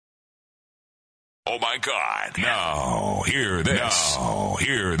Oh my God. Now, hear this. Now,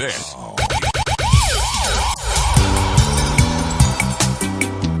 hear this.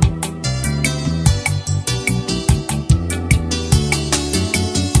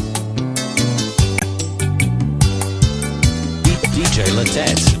 DJ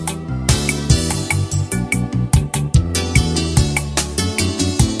Tête.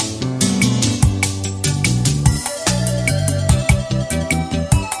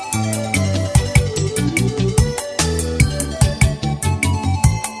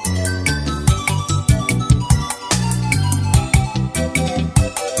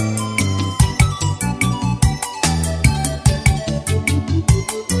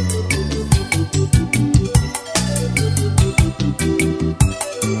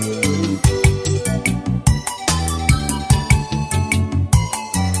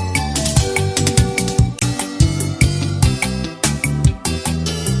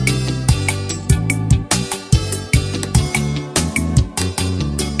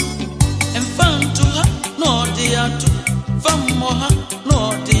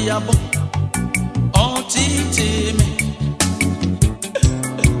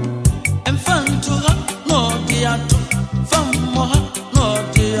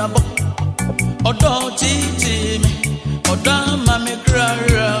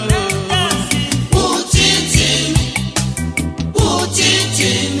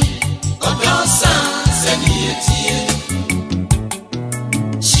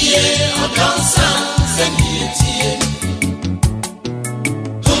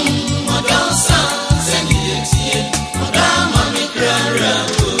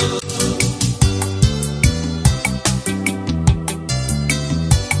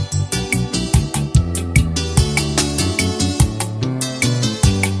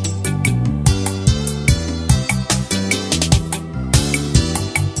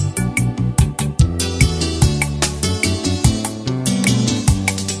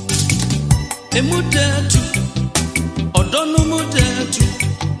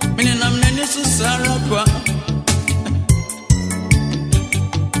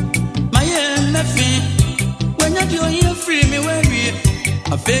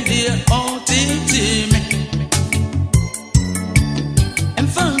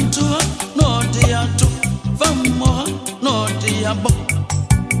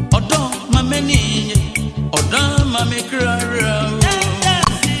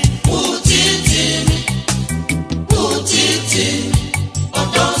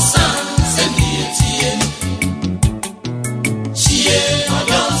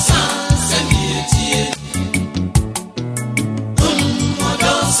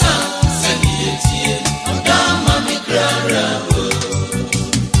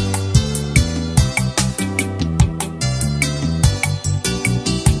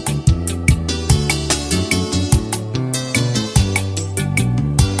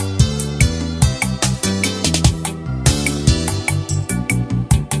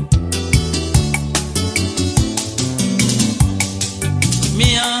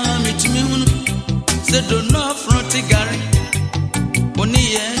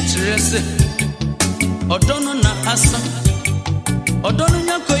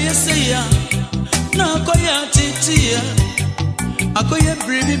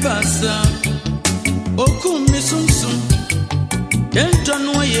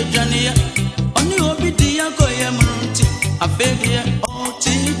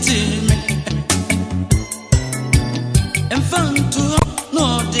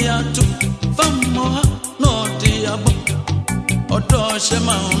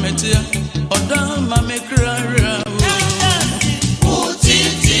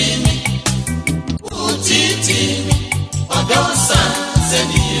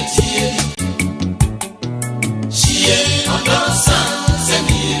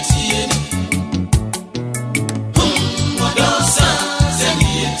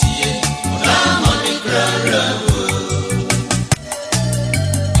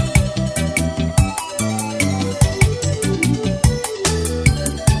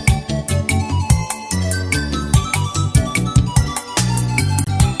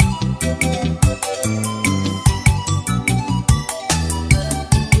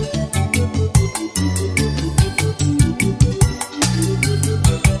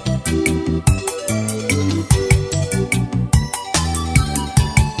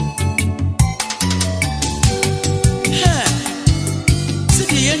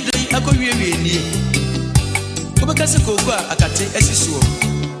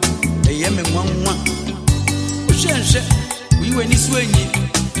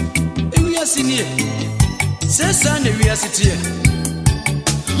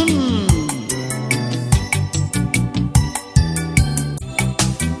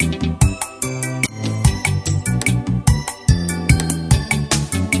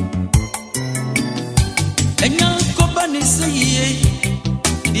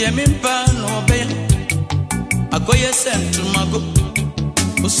 dear Mimpa no bay. I go yes sent to my go.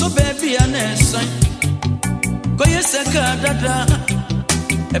 So baby an son. Go yes a dada.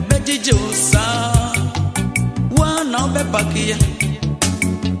 A betty josa. One now be back here.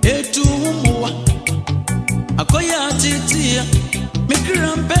 A two more. I go ya titia. Make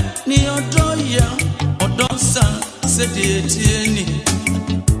rampet ni odoya. Odonsa said it.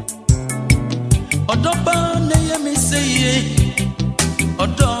 Odoba ne ya me say.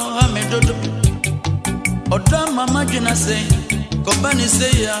 Odo ha me dodo. Odo mama jina say. Kobani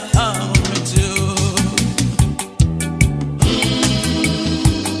say ya me too.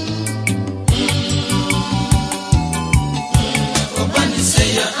 Kobani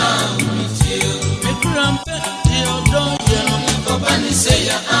say ya me too. Me crampe yo do ya. Kobani say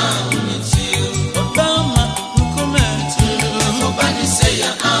ya me too. Obama comment. Kobani say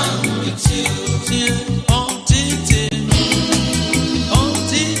ya me too. Oh titi, oh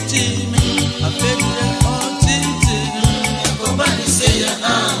titi, I feel oh titi. Kobani say ya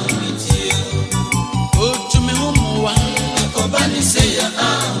with you. Oh to me homo, Kobani say ya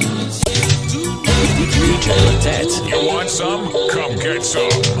with you. DJ Tête. You want some? Come get some.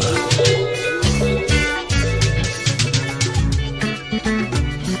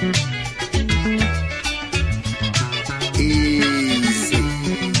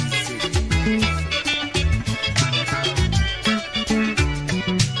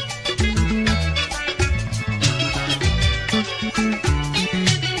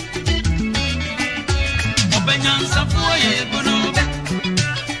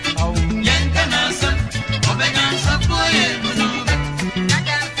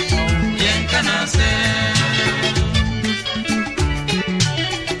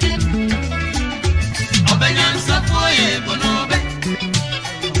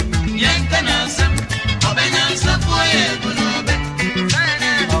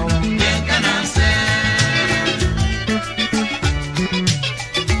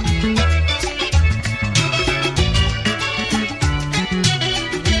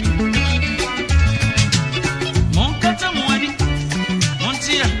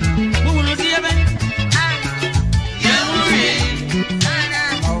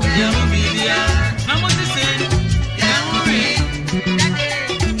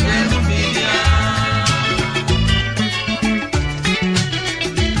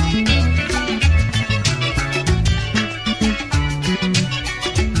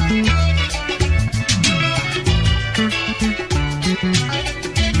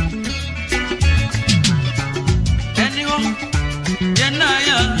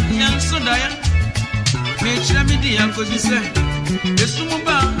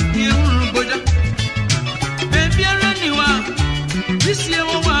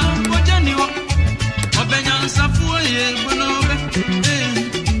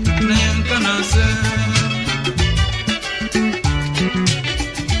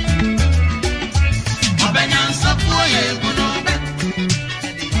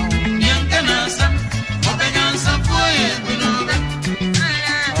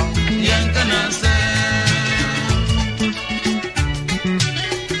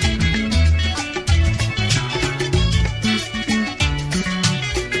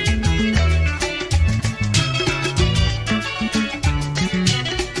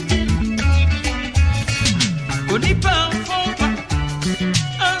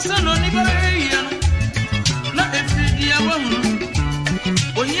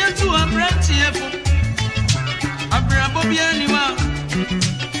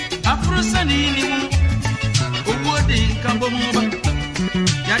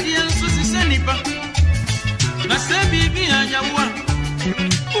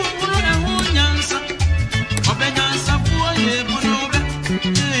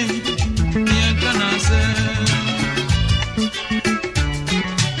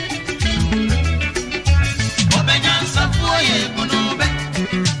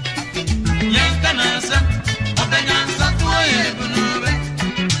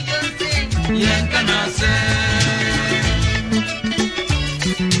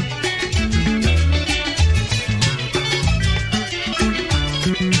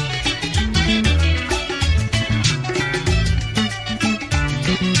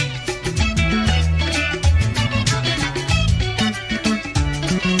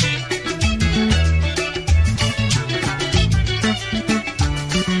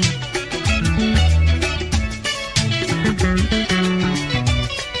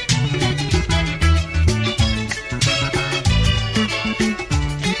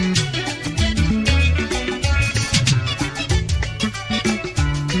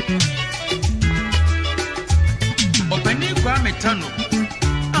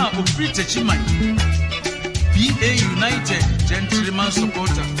 ofri Techiman BA United Gentleman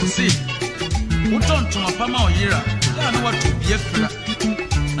Supporter say uton to mapama oyira ya no watu biefra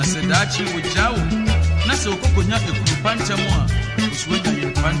na sedachi wujao na se okokonya ekupanta mo a osuwanya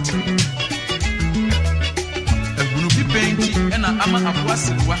yepanta egunu pipenti ena ama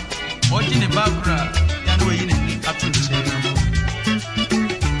AKWASI oji ne bakra ya no yi ne atunche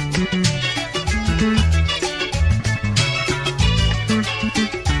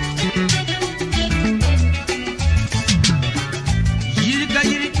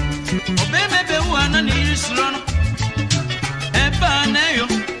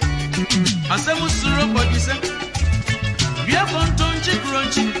Asemu suro bodise bia kontonchi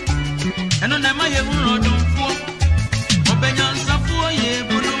kronchi eno na ma ye hunu odumfo obenyansa fo ye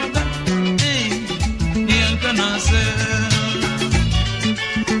bunuga ni anka na se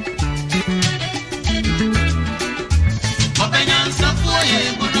obenyansa fo ye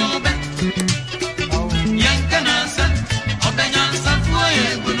bunuga yanka na se obenyansa fo ye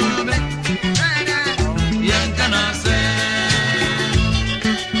bunuga yanka na se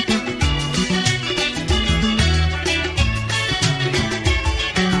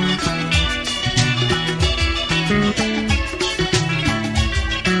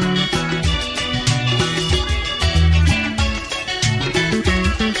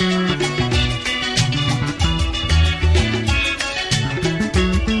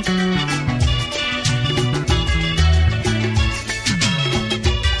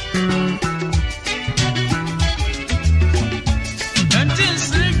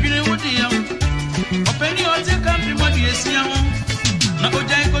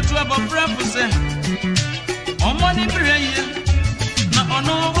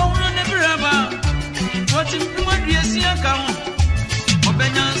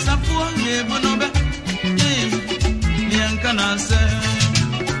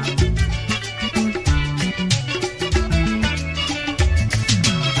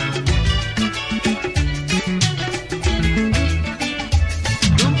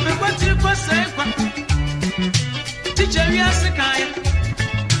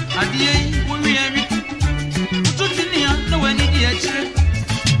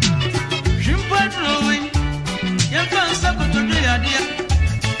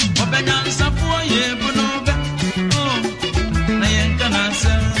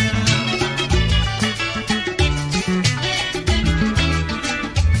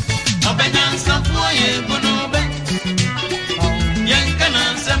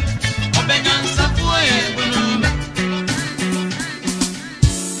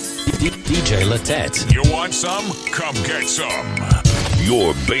Tête. You want some? Come get some.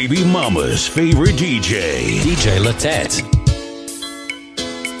 Your baby mama's favorite DJ. DJ Tête.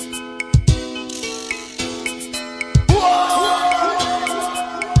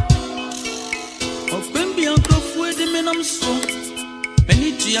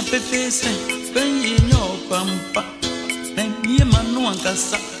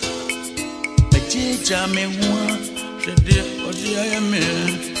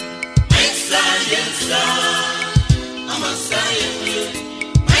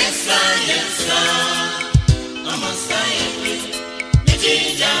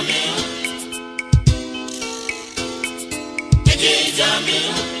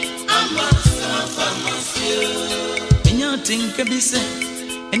 Think be say,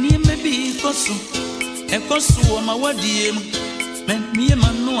 and you may be cosu, a cosu or my wadiem, me a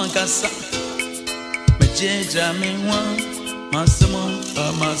man no one cassa. But Jaja may want my summon,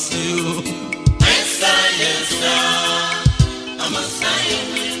 I must you. My son, yes, sir, I'm a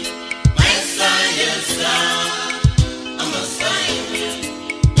sign. My son, yes, sir, I'm a sign.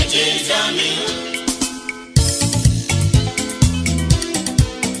 Jaja may.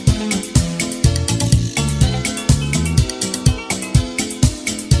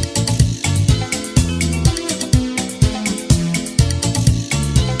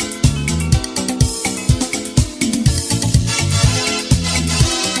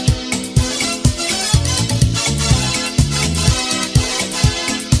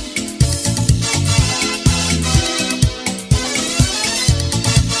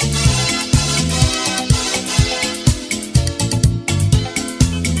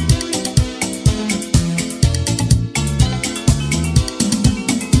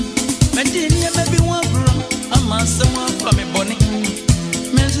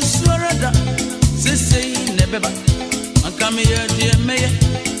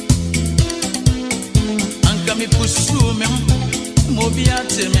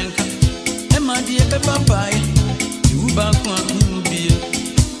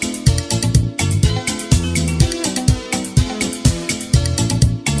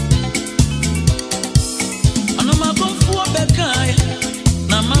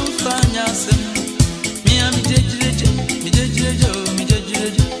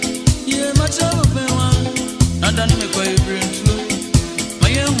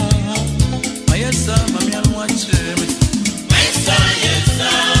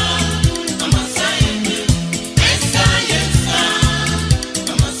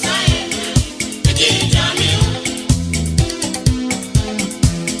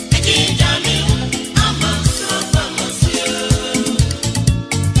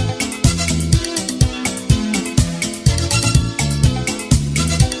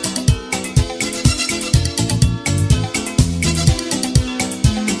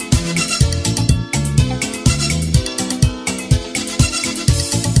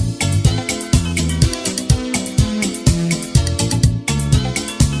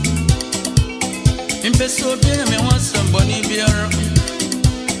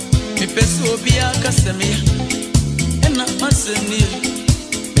 peso bia kasemi ena masemi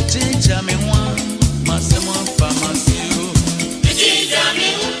jinja me wa masemo famasio jinja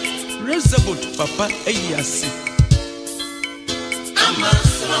me resabot papa eyasi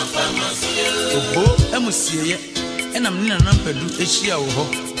amasemo famasio obo emusieye ena mnina nampadu ehia wo ho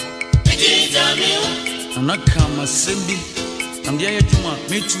jinja me anaka masembi amdia yeduma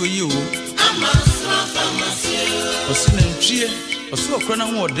metu yi wo amasemo famasio osina ntwie oso okro na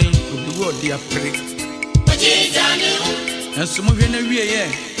woden obi wo de apre jinja me enso mo hwe na wie ye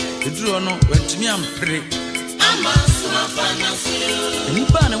eduro no wantimi ampre amasoma fanasio ni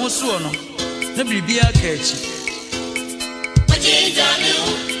ba na wo so no na bibia ka echi wajija ne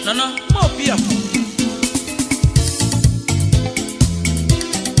nana mo pia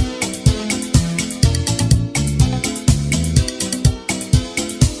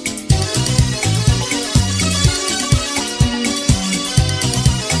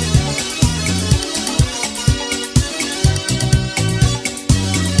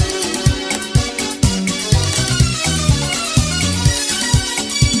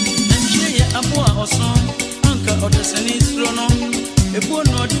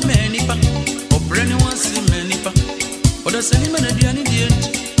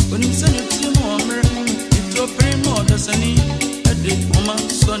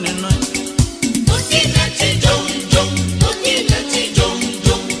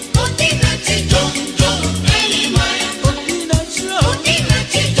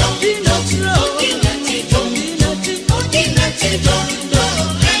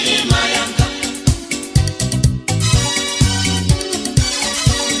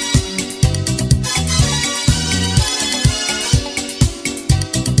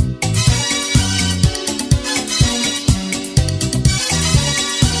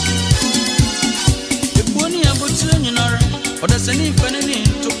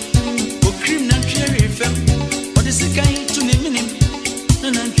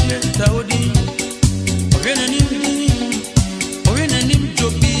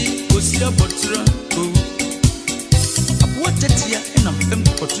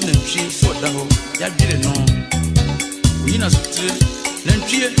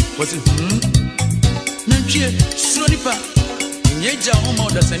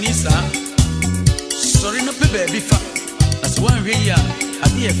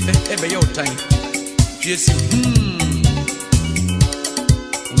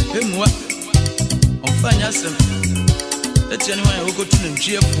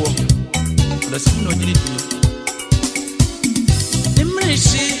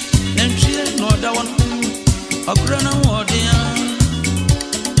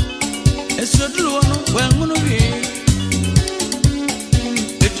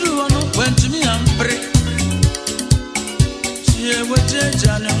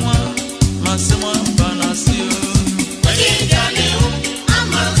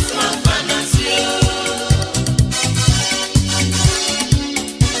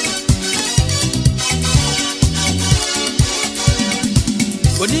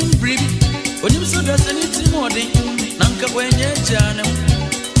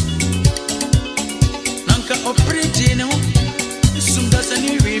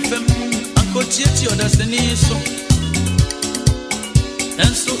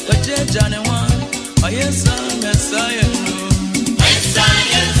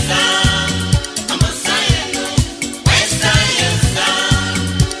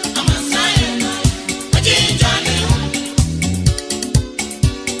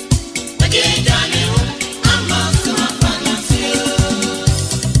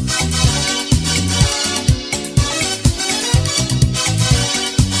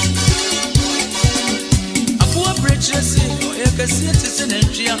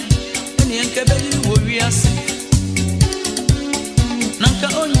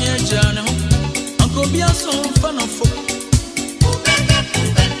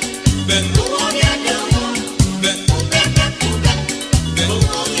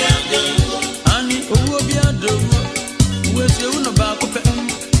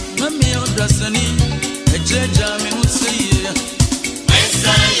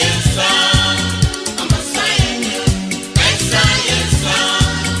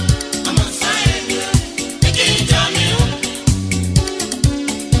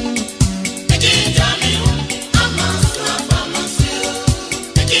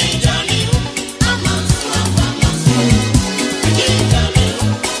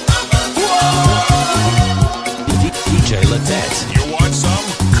Tête. You want some?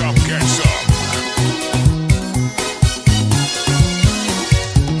 Come get some.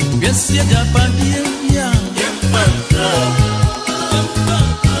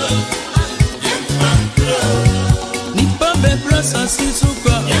 asasi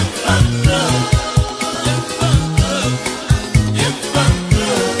suka.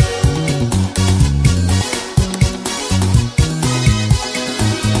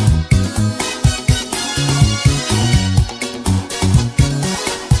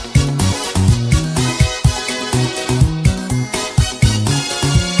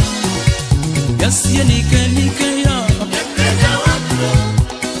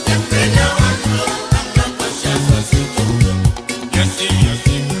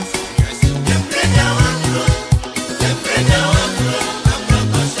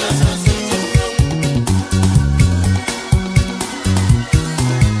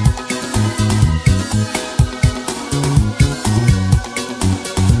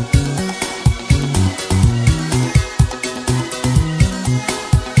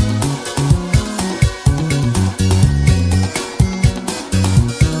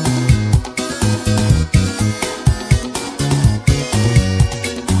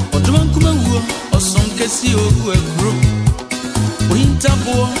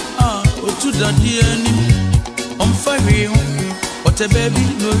 Baby,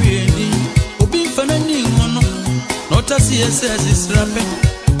 no ready. Obi fanani mono. Nota CSS is rapping.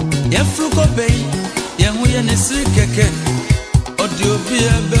 Ya fruko bay. Ya huye nesri keke. Audio be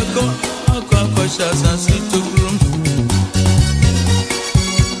a beko. Akwa shasa sito room.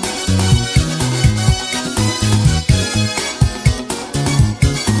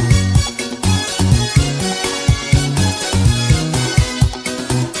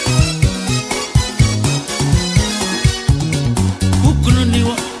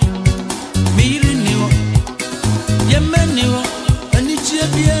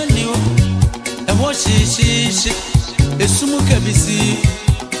 Esumu kabisi,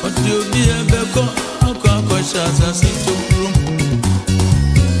 audio be a beko, akwa shasa sito room.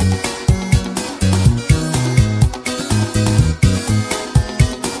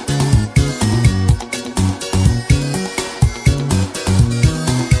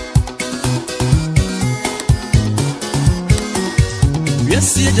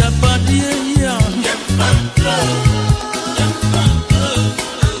 Yes, you Japadi, yeah.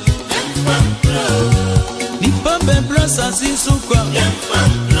 Asasi suka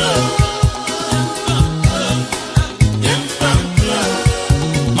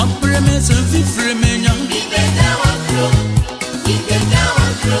ma preme se fi fremenya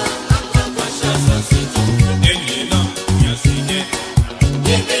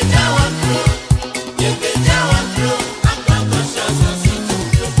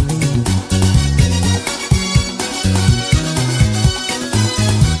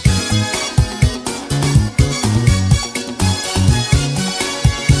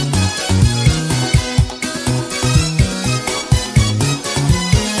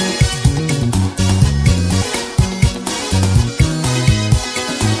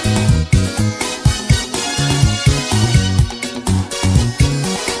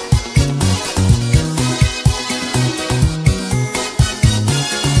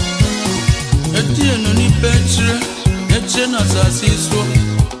asasi so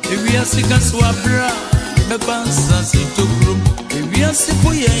ewia sika so abra beba asasi to krum ewia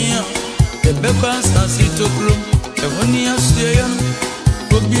sipo yenya beba asasi to krum ehoni asye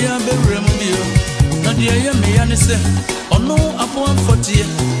obi aberem bio na de ye me ya ne se ono apo amfotie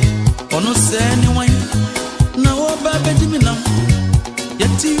ono se ni wan na wo ba bedimi nam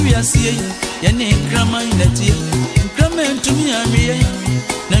yati wiase ye ne krama inatie krama ntumi amie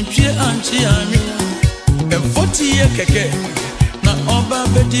na ntwe anche ami Foti ye keke na oba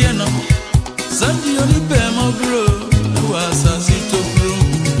bedie no Zandi oni pe mo bro wa asasi to bro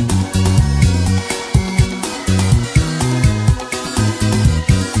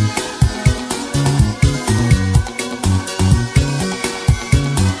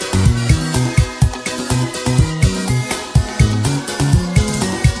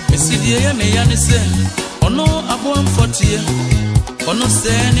Mesidie ye me ya ne se ono abo amfotie ono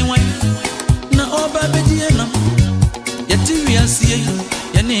se ni wan na oba bedie no yati wiase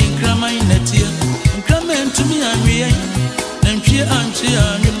ye ne nkrama inatie nkrama ntumi anwie na ntwe anche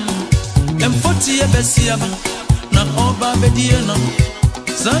anwe emfoti ye besia na oba bedie no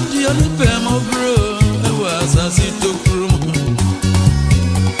Zandi oni pe mo bro wa asasi to krum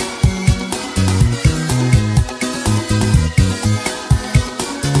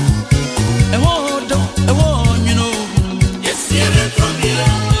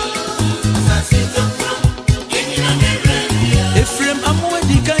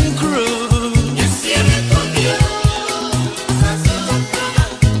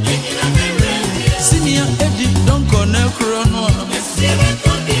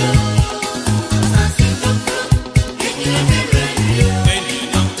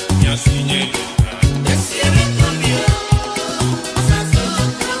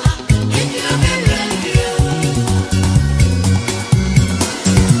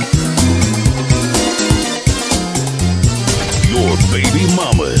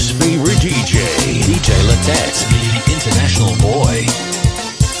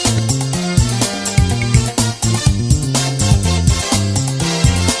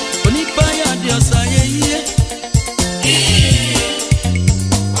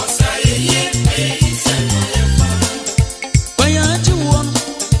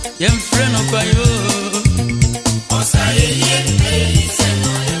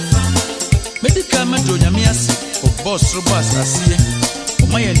boss robas asie o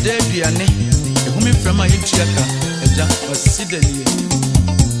ma ye da aduane e hu me frama ye tuaka eja osidanie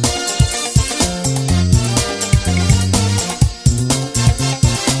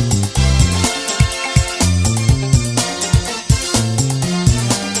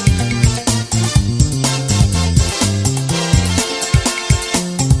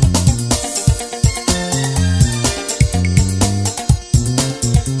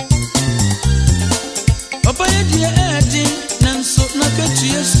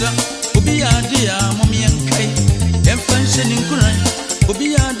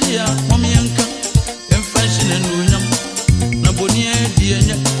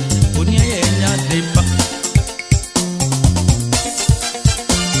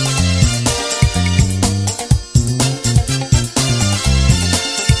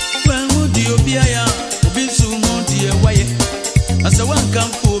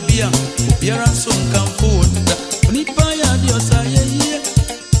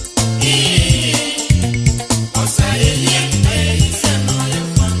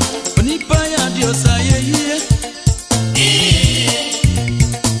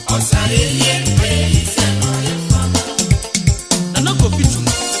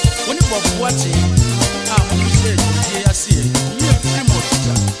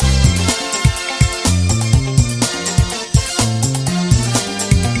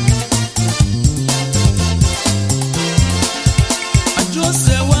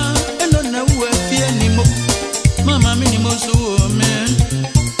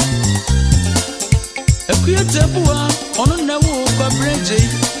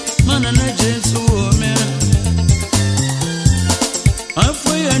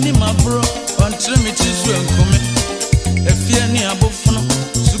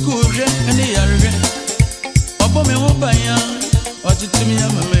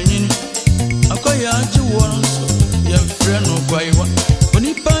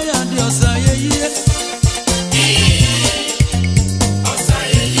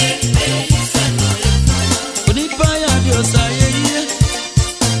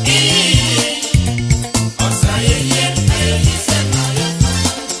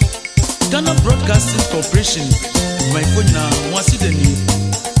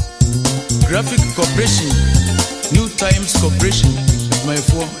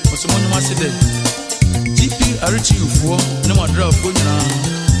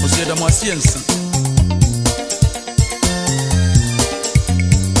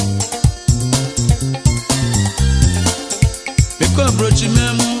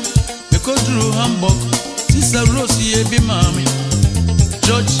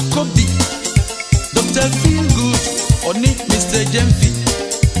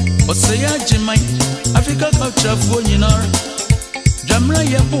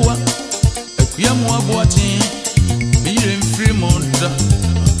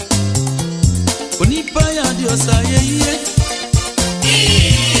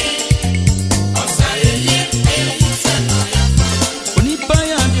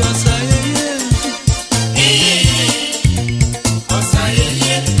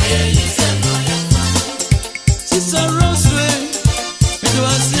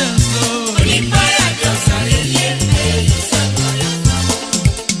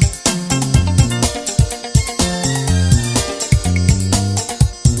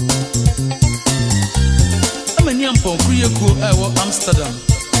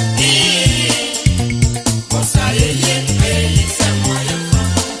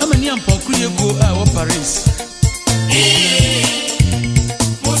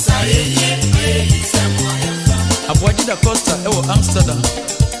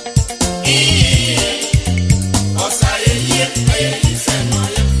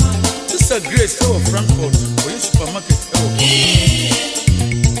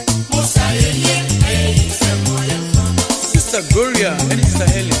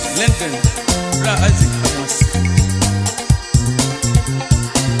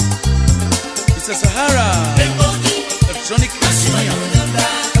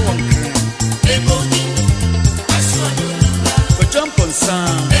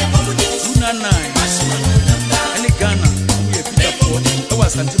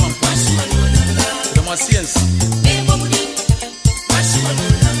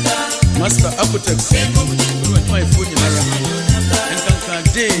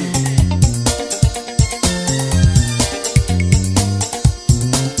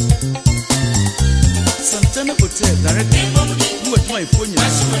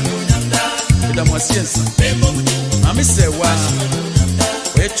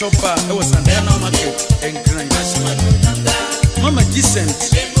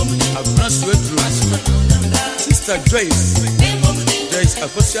Sister Joyce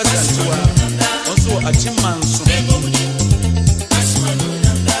AKWASI AMPOFO also a Chimanso.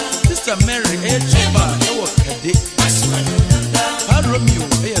 Sister Mary Chopa Ewo Kade. Romeo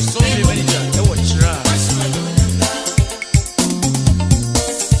Sunday manager Ewo Chira.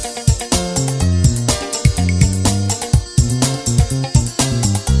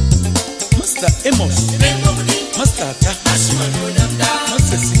 Master Amos, Master Aka,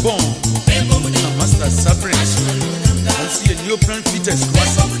 Master Sibon, Master Sabrina. I see a new plan fitters.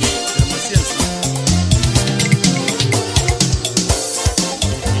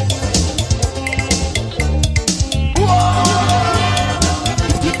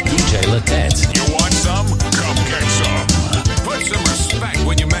 Tête. You want some? Come get some. Put some respect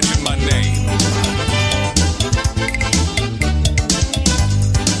when you mention my name.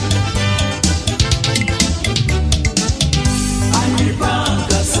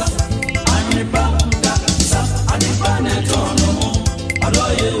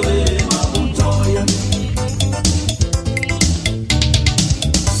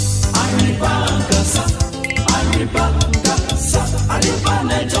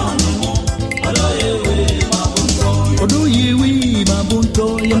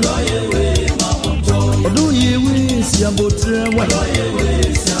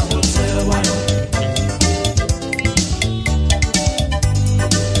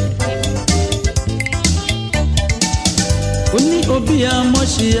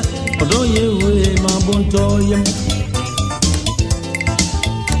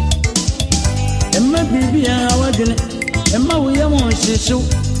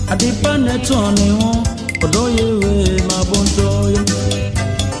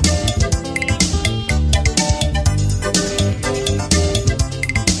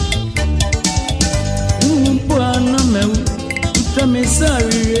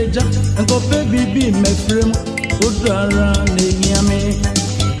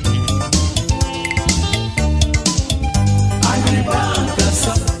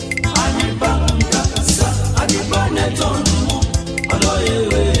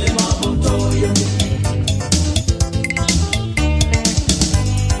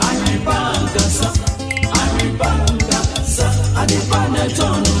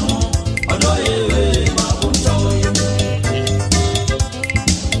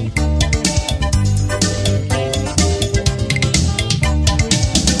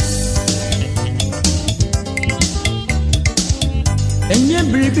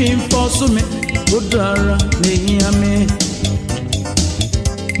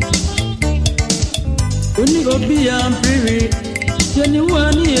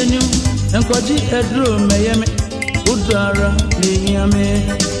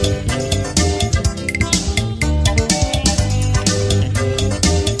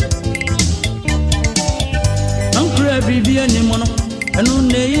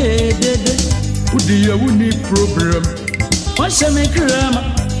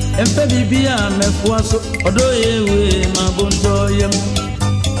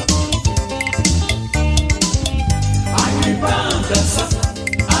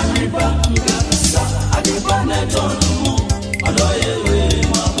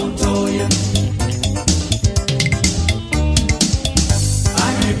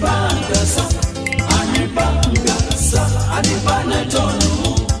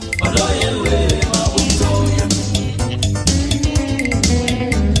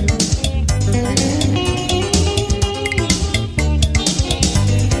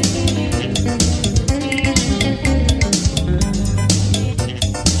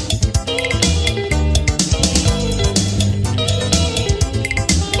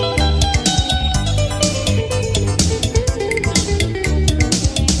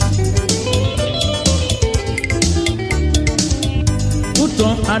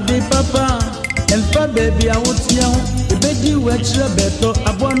 Adi papa, emfa baby I want you. The baby watch the beto,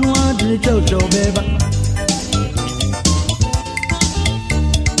 abonu adi chocho beba.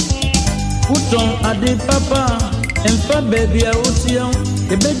 Put on Adi papa, emfa baby I want you.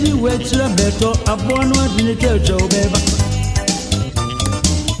 The baby watch the beto, abonu adi chocho beba.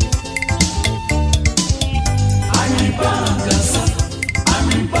 Ami bangasa,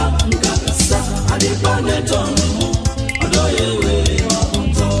 Adi paneton, odoye.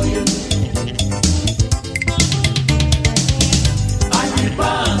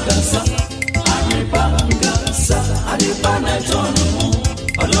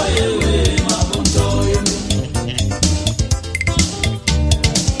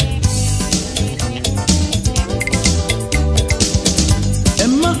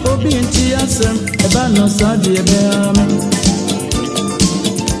 Emma obi nti asem eba no sadi ebe am.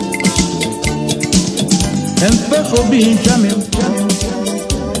 Empe Obi Jamil.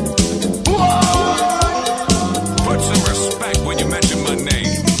 Put some respect when you mention my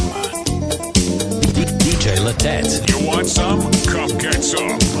name. DJ Tête. You want some? Come get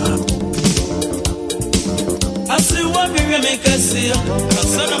some. I see what we make us see.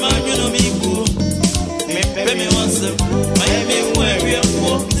 Son of mine, you know me, boo. Me once, Miami, where we are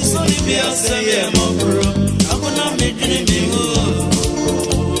poor. This only be a 7 more bro. I'm gonna make it me.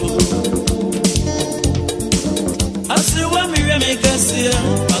 I see what we make us see.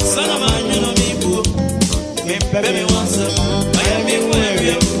 Son of mine, you know me, boo. Me once, Miami, where we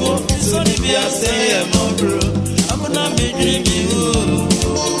are poor. This only be a 7 more bro. I'm gonna make it me.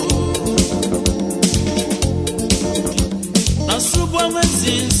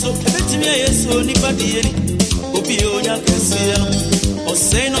 So let me hear so nobody obi onya kese o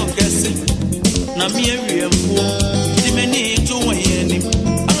say no kese na me awiemfo di mani to wani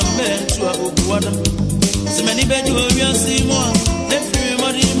ana to abubuada se mani bedu owiase mo na free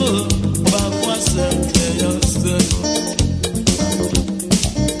mari mo ba kwasa yose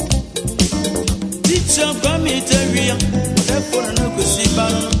teacher come iteria therefore no go see ba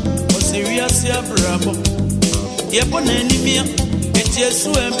o serious abrabo ye bona enimia Yesu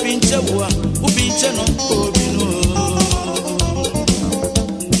empinche wa ubinche no obino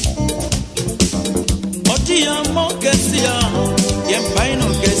Oti amo kesia yempai no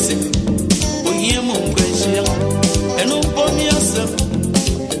kesi oyemo ngweshia eno boni asem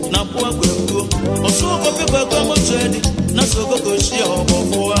na bua gweguo oso ko pepa kwa mo tredi na soko ko shia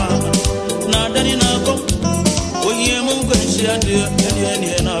obofo na dani na ko oyemo ngweshia de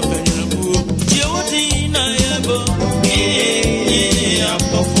ene na benyebu je oti na yebo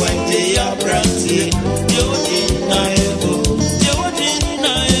Ampofo Adjei abranti Yodi na ebo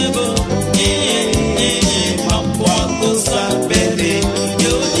Mampo akosa bebe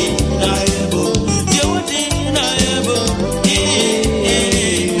Yodi na ebo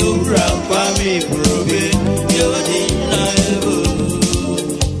Yura kwa mi brobe Yodi na ebo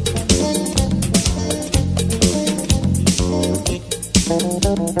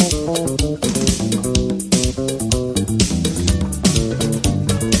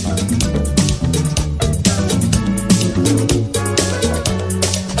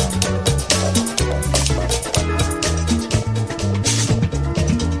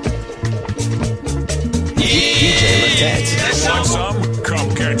Want some?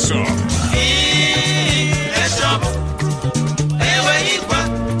 Come get some.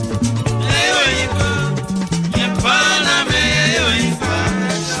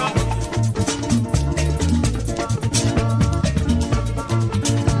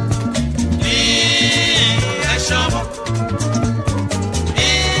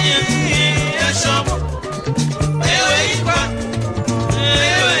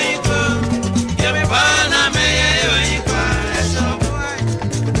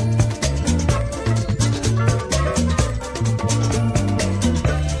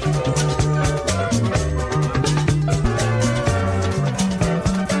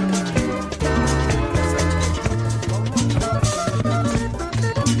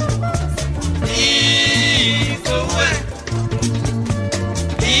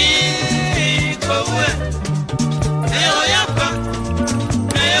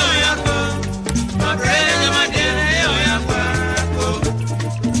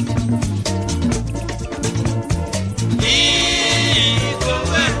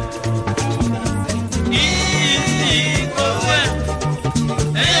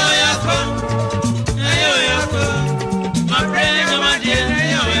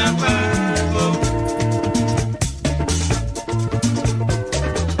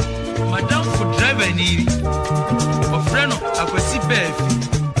 AKWASI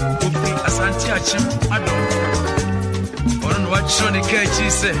Ofi Asante Achim Adom Ono wacho ne kachi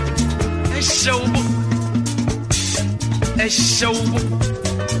se Eshobo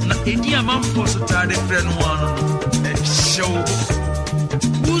na edi amamfo so tade frɛ no ano Eshobo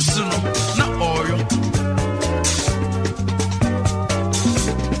Usu no na oyo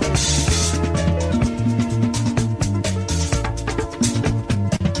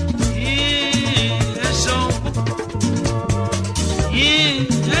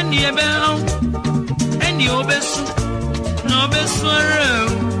Any obesu, no besu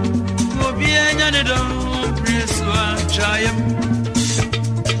around. Obi anyane do preswa chayem.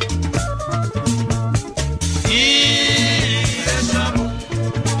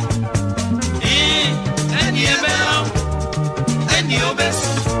 Any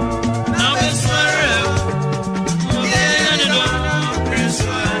obesu, no besu around. Obi anyane do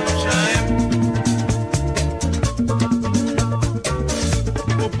preswa chayem.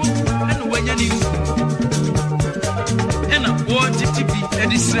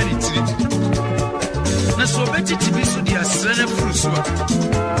 serenity. Na so beti tibi so dia sere furu so.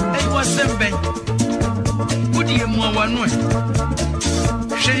 Ei wasembe. Wodi emu awano e.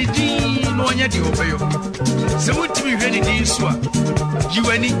 Hwedi no anya di obeyo. Se wutimi hwedi di so a.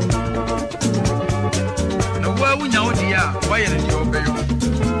 Yiwani. Na wa wunya odi a, wa ye di obeyo.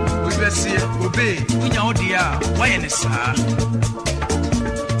 Webese obe, wunya odi a, wa ye ne saa.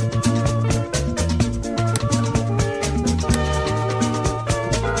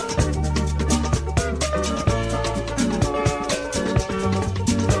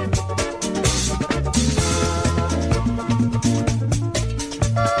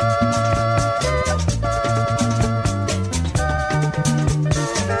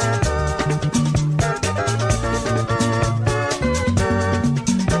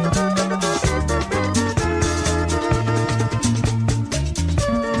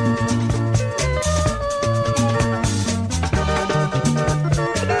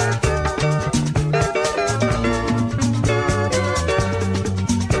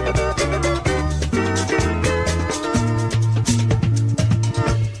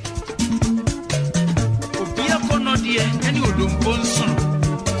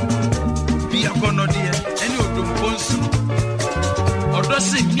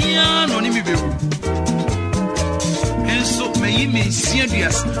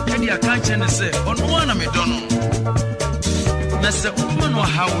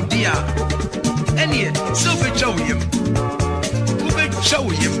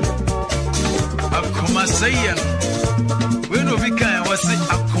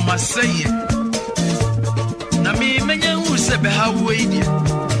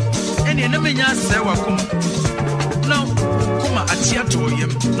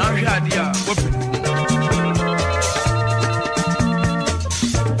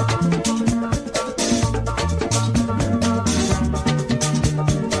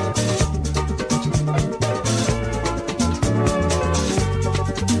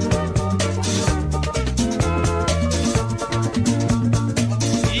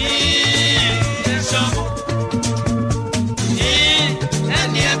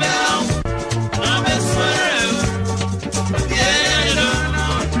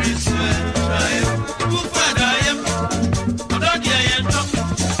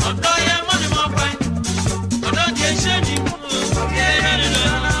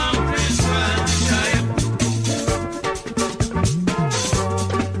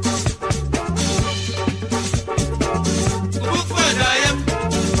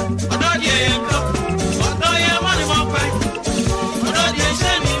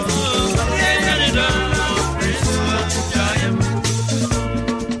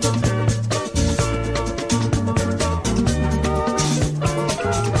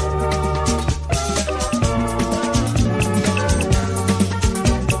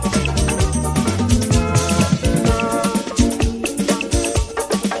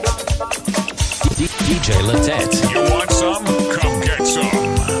 Tête. You want some? Come get some.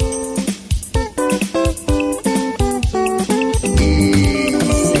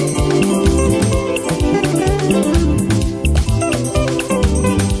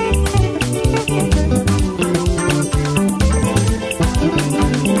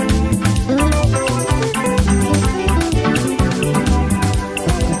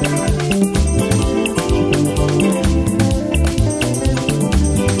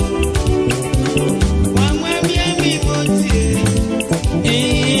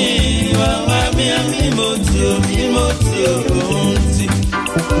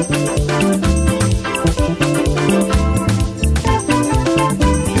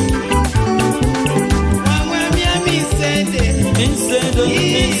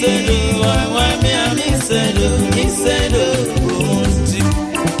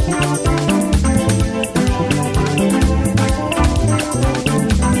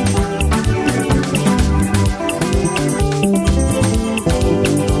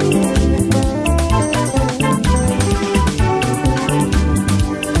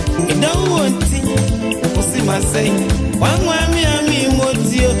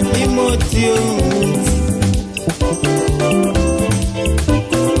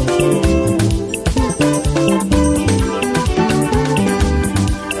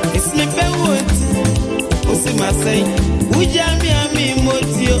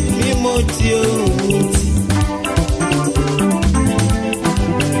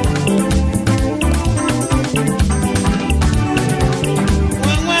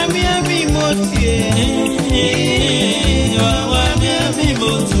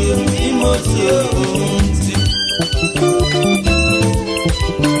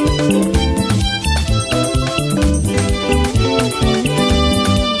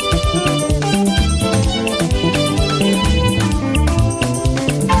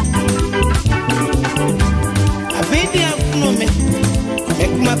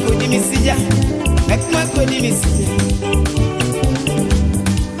 Ekuma kodi misija, ekuma kodi misija.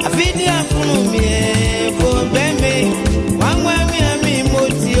 Afidi afunu mie, bo beme. Wangwa mi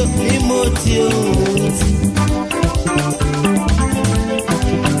motio, mi motio.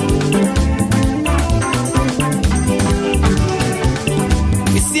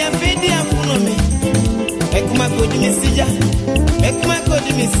 Isi afidi afunu mi, ekuma kodi misija, ekuma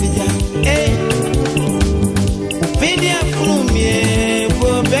kodi misija. Afidi afunu mie,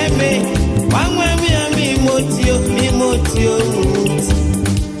 bo beme. Wangwa mi motio, mi motio.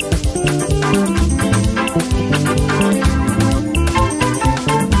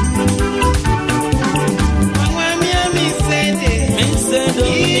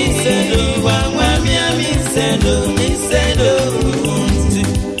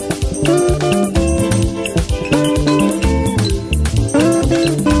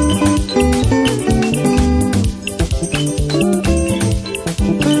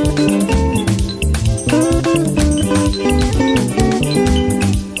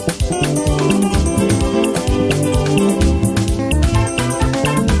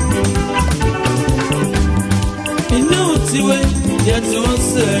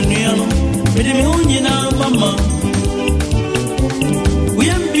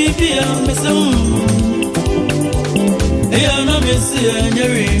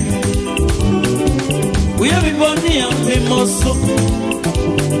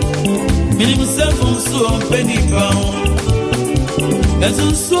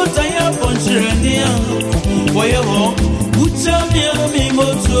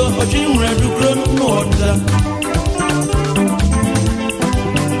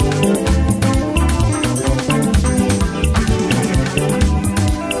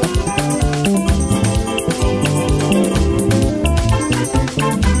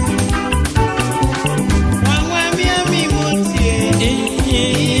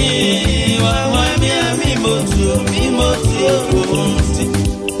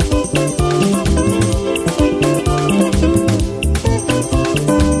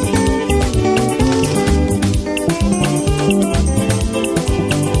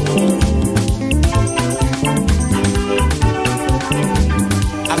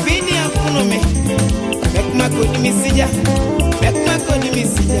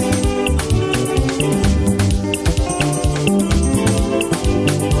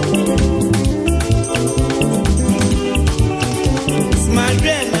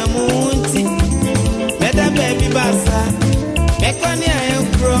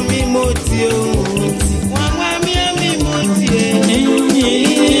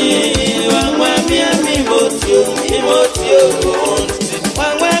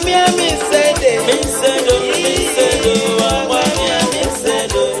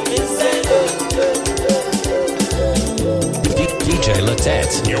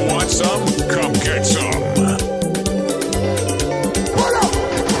 Tête. You want some? Come get some. Pull up!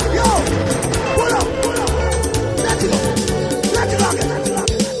 Yo! Pull up! Pull up! Let it go! Let it go! Let it go!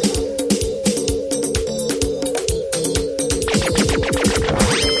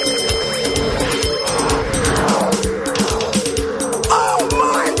 Oh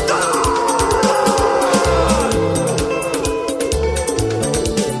my God!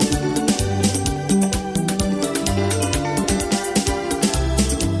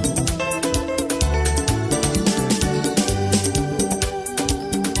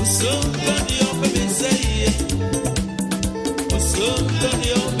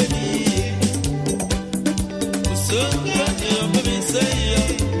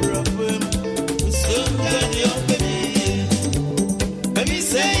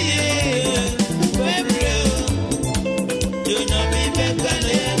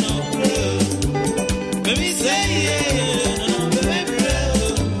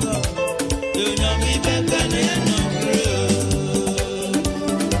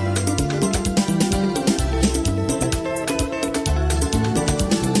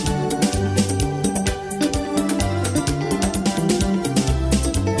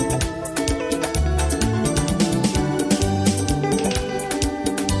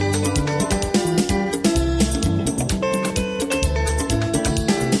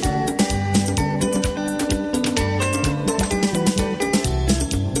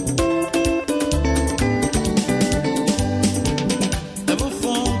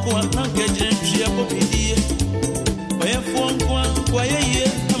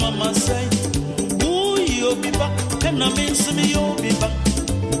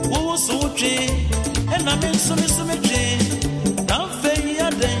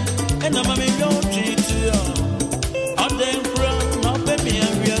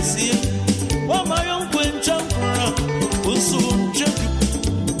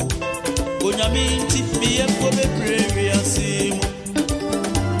 Onyami me a poor baby, I see.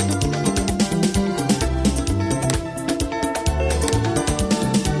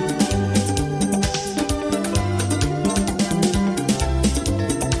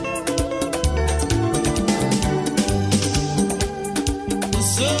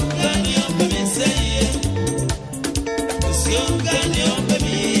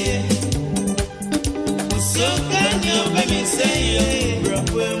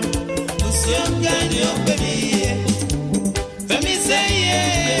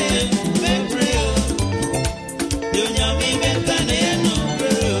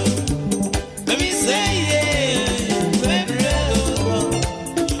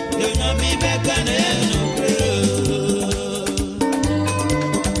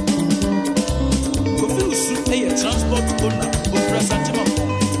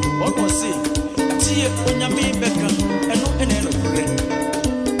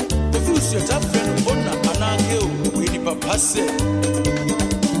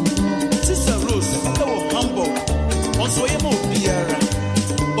 Sister Rose, I was humble. Also, I am Biara.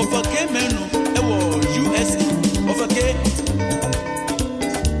 Overcame menu, I was US. Overcame.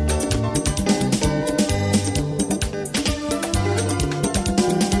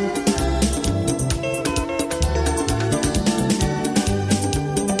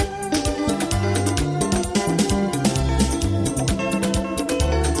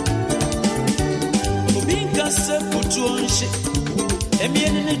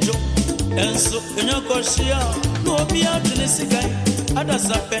 And so, in your Corsia, no be out in the cigar.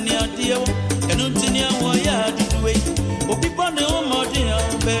 Others are penny out the and Utinia, why are you wait? Or people know more dear,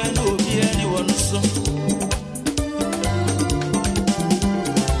 Ben, no be anyone so.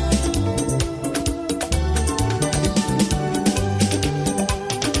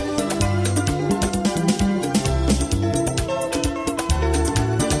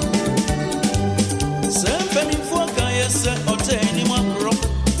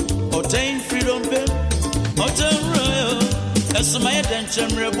 So my attention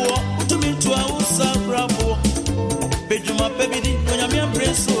rebo to me to our sabrabo Bejuma baby when I'm your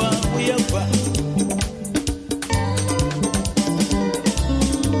prince we are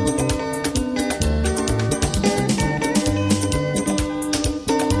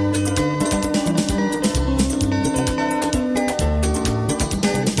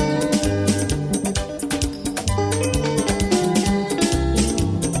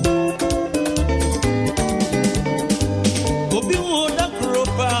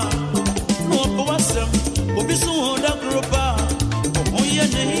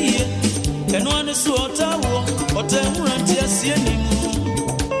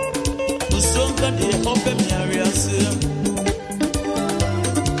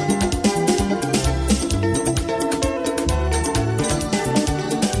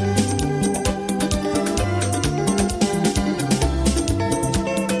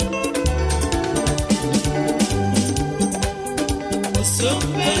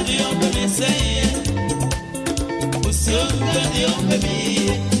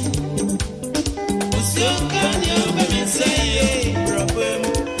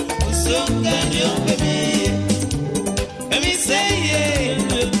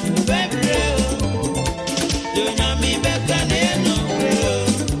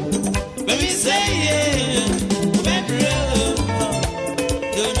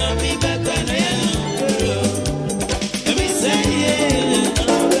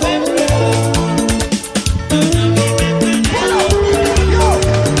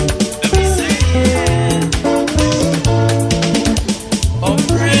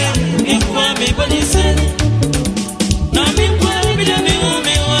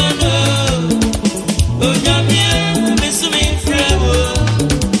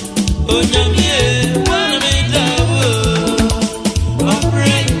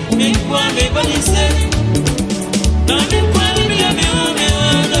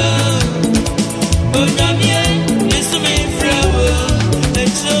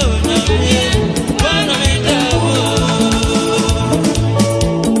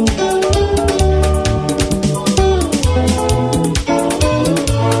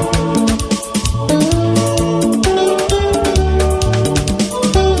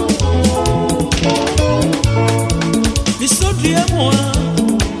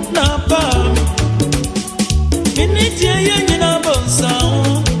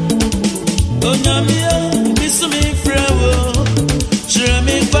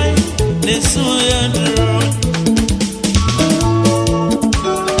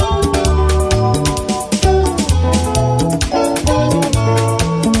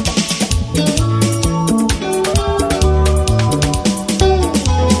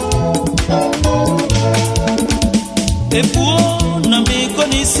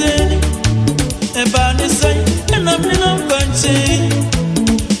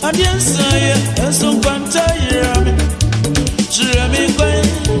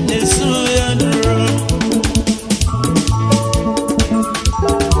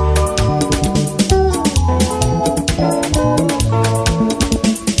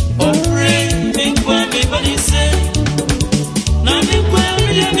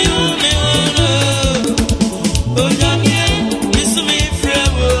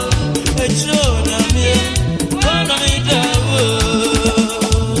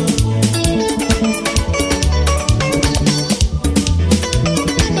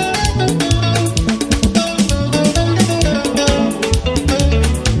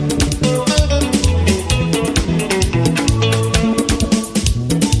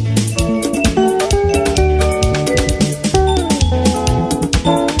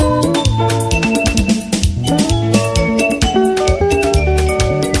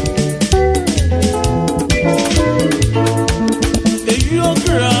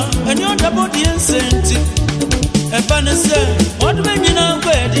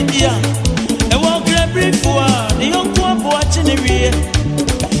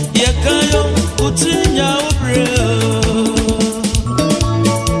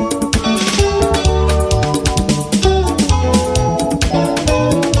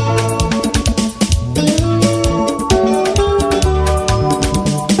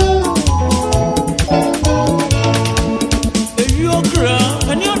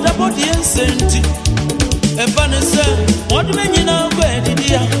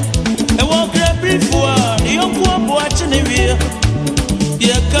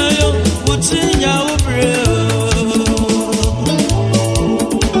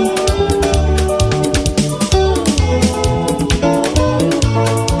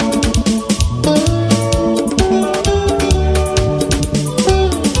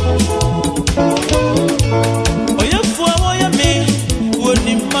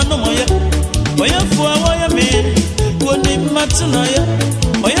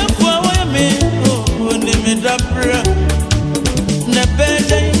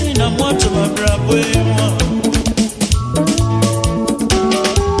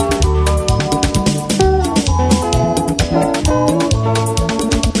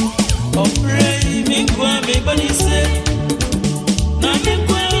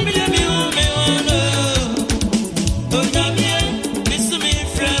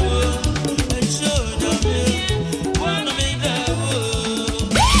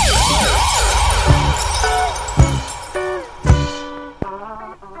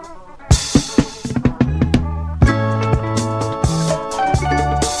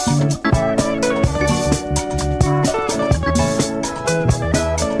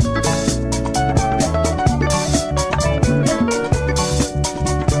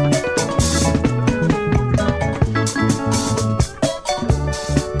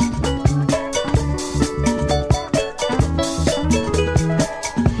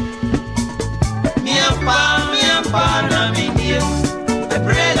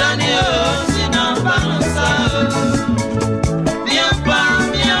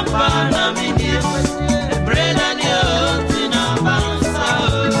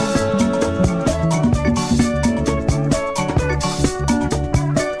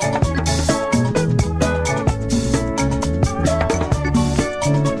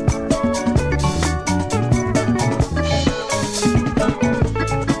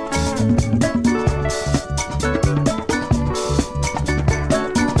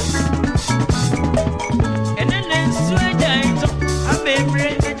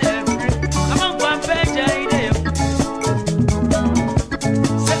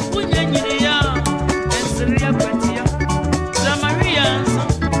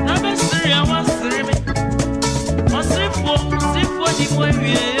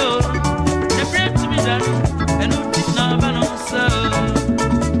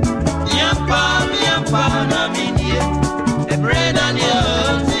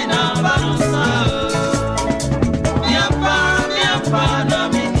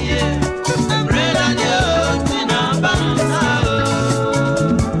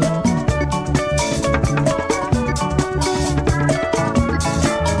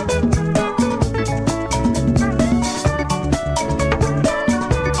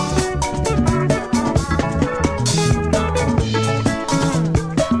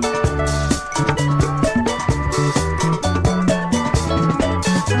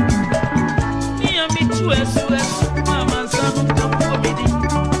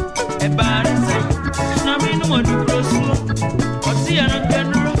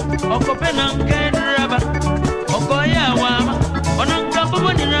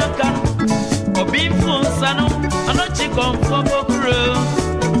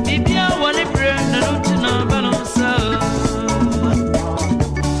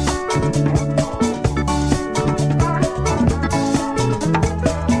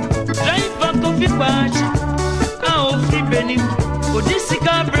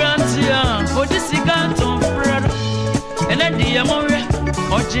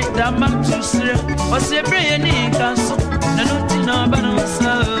G Dama to Sir, was a brain in castle, and not in our banner.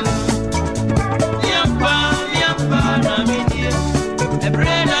 Yampa, Namidia, a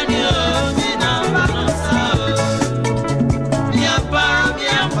brain on you, in our banner. Yampa,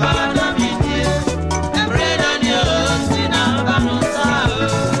 Namidia, a brain on you, in our banner.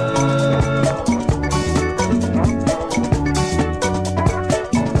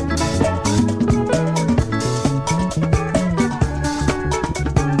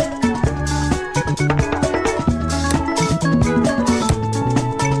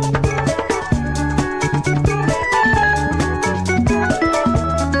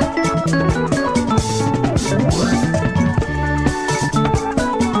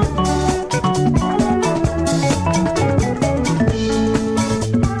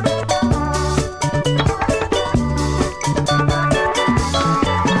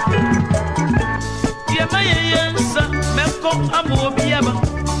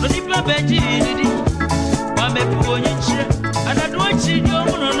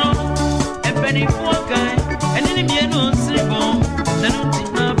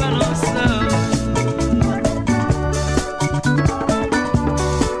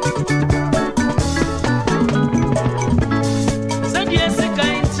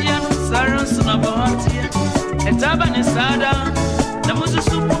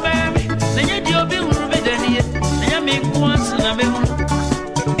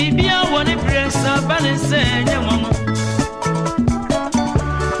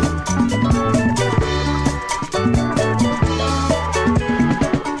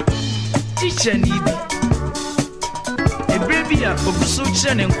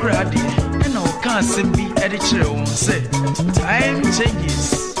 Time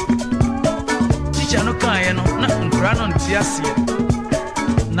changes. Teacher no kind na nkrano ntiasie.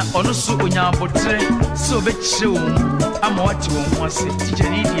 Na ono so onyabotre so be kire wo ama wate wo ase. Teacher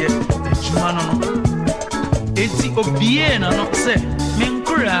ni die adwuma no no. Enti obie na no se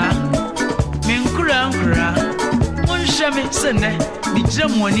menkura. Monhwe me se ne mi kire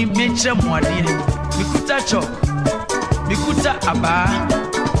mo ani me kire mo ade. Mikuta chok. Mikuta aba.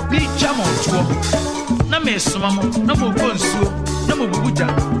 Mi chamo tuo. Na me sumamo na mo konsuo na mo bubuja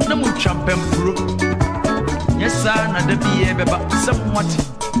na mo twampempuro yesa na da biye beba somewhat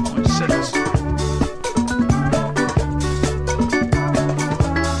on shadows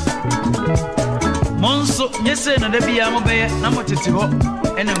monso yesa na da biya mo beye na mo tete ho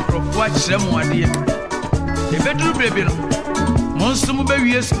ene nkrofo a kire mo ade e beduru brebe no monso mo be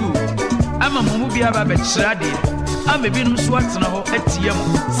wie school ama mo mu biya ba be kire ade ama binum so atena ho atie mo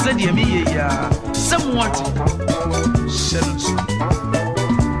se de me ye ya somewhat shadows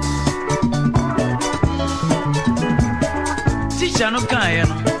teacher no kan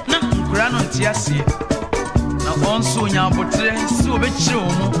no na nkura no ntiasie na onso nya abotre si obekire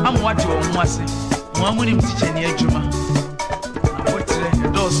wo mu amwate wo mu ase mo amunim teacher ni adwuma abotre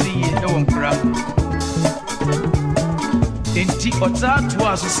do so yi e wo nkura enti ota to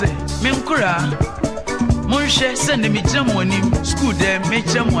aso se me nkura monhwe se ne me gyina mo anim school dem me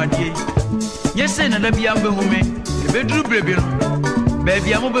kyerɛ mo ade yes, and a be ambehume, a bedroom baby,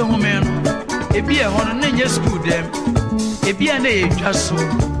 baby, I'm obehume, a beer on a school them, a beer and a just so, a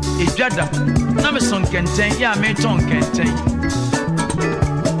jada, Namason can take, ya, may tongue can take.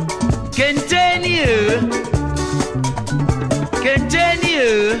 Continue,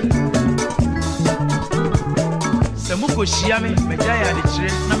 Samuko Shiame, Majaya, the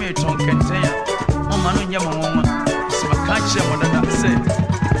tree, Name tongue can take, Mama, Yamama, so I can't share what I said.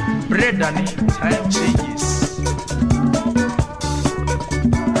 Bread and time changes.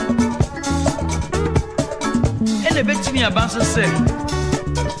 And a bit to me about to say,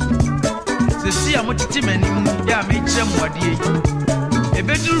 the sea I'm what it many, ya made some what ye. A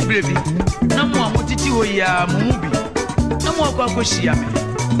bedroom baby, no more what it you ya movie. No more Kwakushiame,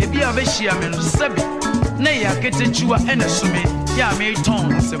 a beer of a shiaman, Sabi, nay, I get a chua and a summit, ya made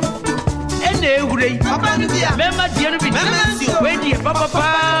tones. And they would remember the enemy, where dear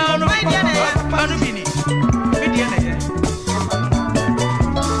Papa, no, Panubini,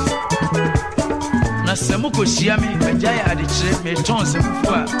 Nasamuko Shiami, Majaya, the trip, made tones of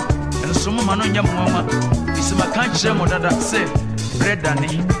four, and some man on your mama is my country, more than that say, bread and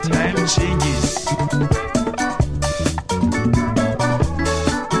time changes.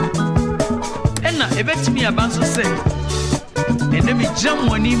 And now, a bet me about to say. And then me jam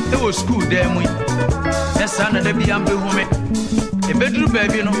when him it was school damn we. That's another be ambehume. A bedroom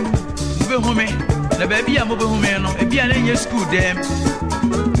baby no, behume. The baby am behume no. A be an in school damn.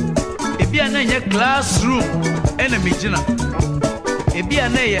 A be an in classroom. Enemy jina. A be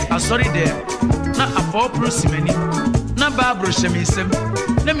an a sorry damn. Na a poor prosimeni. Na Barbara shemisem.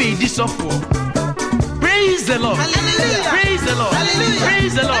 let me this off for. Praise the Lord. Hallelujah. Praise the Lord. Hallelujah.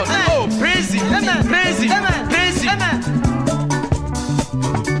 Praise the Lord. Amen. Oh, praise Him. Amen. Praise Him. Amen. Praise Him. Amen.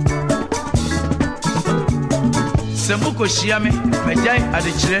 Semuko shiame, Majai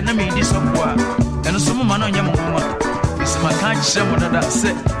adechire na me this off for. And so man on Yamama. It's my can't share what that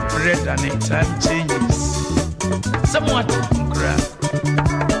said. Bread and it time changes. Somewhat crap.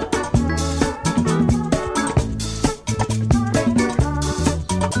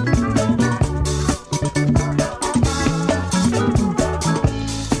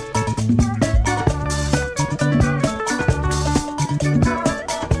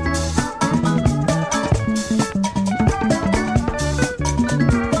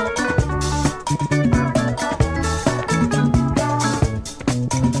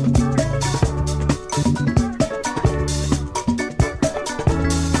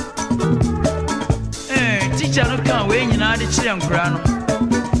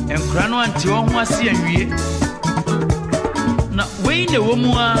 Enkrano anti wo ho ase anwie na wei ne wo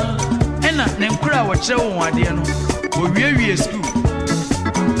mu a ena ne nkra wo kire wo ade no wo wie school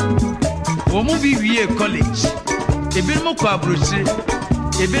wo mu bi wie college ebinom ko abrochi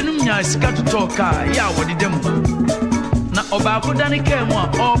ebinom nya sika to ka ya wo de dem na obaako dane ka mu a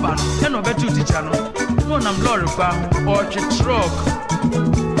oba no ena obetu teacher no nam lorry kwa ho truck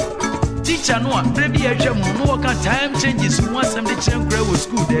teacher no a prebi ehwem no wo kan time changes once am the change grade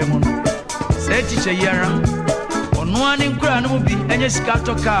school there mo say teacher yara ono ani nkura no bi enye sika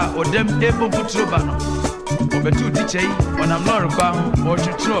to ka odem ebo putro ba no obetu teacher yi onam lord kwa ho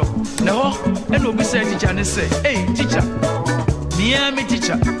truck na ho ena obi say teacher ne say hey teacher me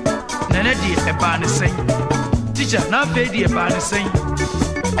teacher nana di e ba ne say teacher na fe di e ba ne say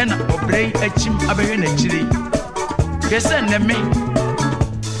ena obrei achim abehwe na chiri kese ne me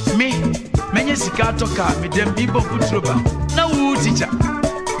menye sika toka me dem bibo kutroba na wu teacher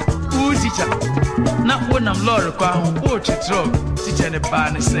na wonam lord kwa ho wo chitro teacher ne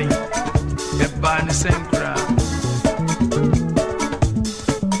ba ne sen kra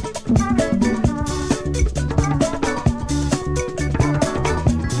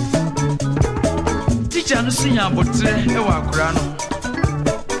teacher no sinya botre e wa akra no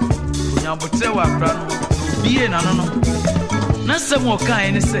nya botre wa akra no bie na no na some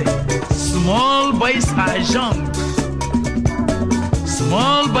kind say small boys are young.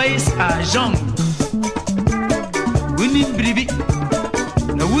 Small boys are young. We need bribi.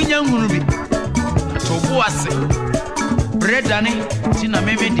 Na wunya ngunubi. Atobo ase. Bread ani tina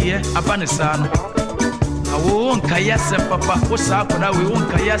meme die abane sano. Awo nkaya sem papa wo sa akoda we wo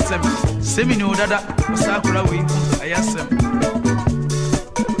nkaya sem. Semini odada wo sa akoda we nkaya sem.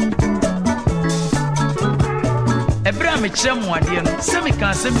 Ebra me kyerem ade no se me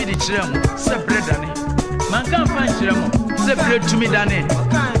kan se me de kyerem se breda ne man kan fan kyerem se bread to me dane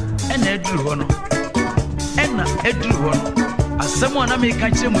ena eduru ho no asem ona me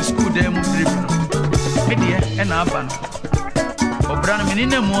kan kyerem school dem mu bread no me de ena aba no obra no me ni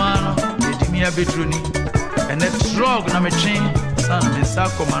na mu ano edimi abedru ni ena drug na me twen san me sa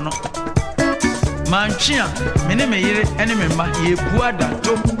koma no man twia me ne me yire ene me ma ye buada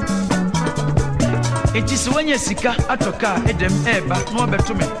to it is when you sika atoka edem eba no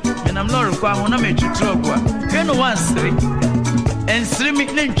beto me menam lorry kwa ho na me twitro gwa hwe no wansere ensere mi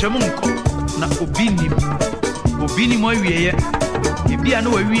ne ntwam nko na obini mo wieye ebia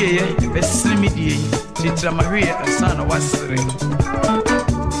no wieye be sere mi die titra ma hwe asana wasere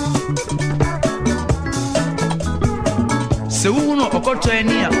se wu no okoto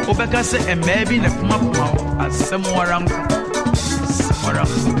ani a obeka se emma bi na puma asem waranko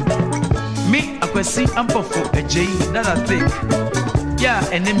me AKWASI AMPOFO ADJEI that I think yeah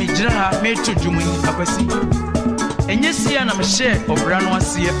enemy jira me to dwumi AKWASI enyesia na me share obra no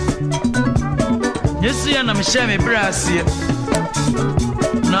asie yesia na me share me bra asie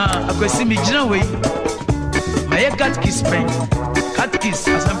na AKWASI me jira we my catechist pen catechist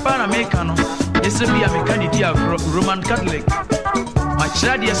asampa na me kano yese bia me candidate Roman Catholic ma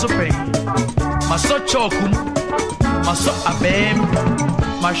chira de so pen ma so chokum ma so abem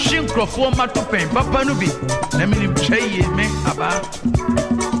machine crofo matopen papa no bi na me nim tweye me aba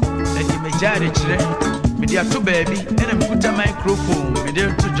na di me jare kire me di ato baabi ena me puta microphone me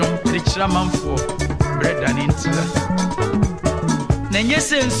de to jom de kira manfo bread and intila na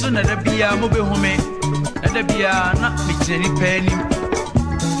nyese nso na da bia mo be home na da bia na me kire ni pani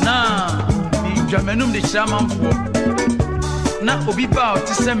na mi dwamenum de kira manfo na obi ba o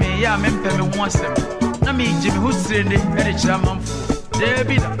ti se me ya me mpɛ me ho asɛm na me gye me ho sire ne de kira manfo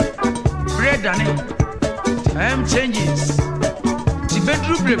David, bread and time changes. The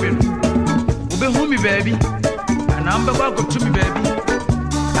bedroom baby, ube humi baby, and I'm back to me baby.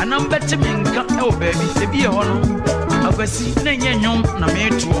 number Timinka, oh baby, the be a honor. I can see Nanya Yum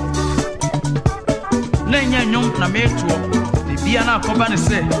Nameto. Nanya Yum Nameto. The Biana Cobana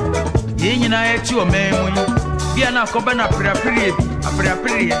say, Yen and I at you a man. Biana Cobana Prapri, a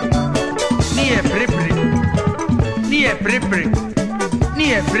Prapri. Near Pripri. Near Pripri.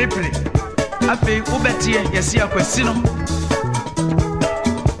 Near Pripri. I pay Ubetia, yes, Aquasino.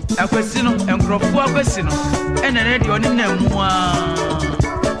 Aquasino and Grofu Aquasino. And a radio in them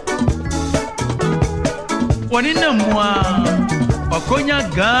one in them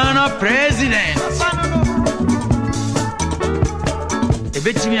Okonya Ghana president. A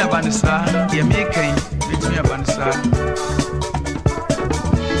bit to me about the star, the American, bit me about the star.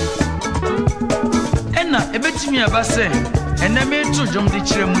 And a bit to me about say, and I made two jump the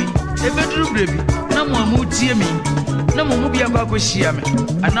chimney, a bedroom baby, no more mood tear me, no more movie about Shiame,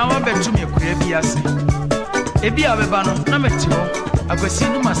 and now I bet to me a crabby assay. If you have a banner, no matter, I will see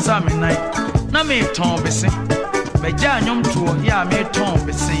no my salmon night. Na me ton bese be ja nyom to ya me ton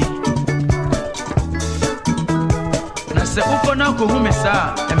bese na se uko na ko hu me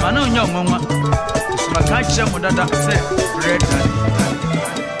sa e ma na onyo nwanwa so ma ka kire mo dada se red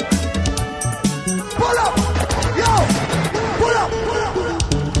Pull up, yo, pull up,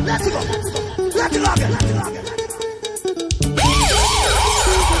 let's go, let's rock it.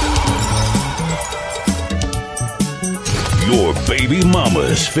 Your baby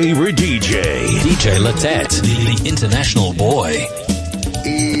mama's favorite DJ. DJ Tête, the international boy.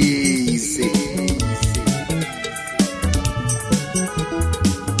 Easy.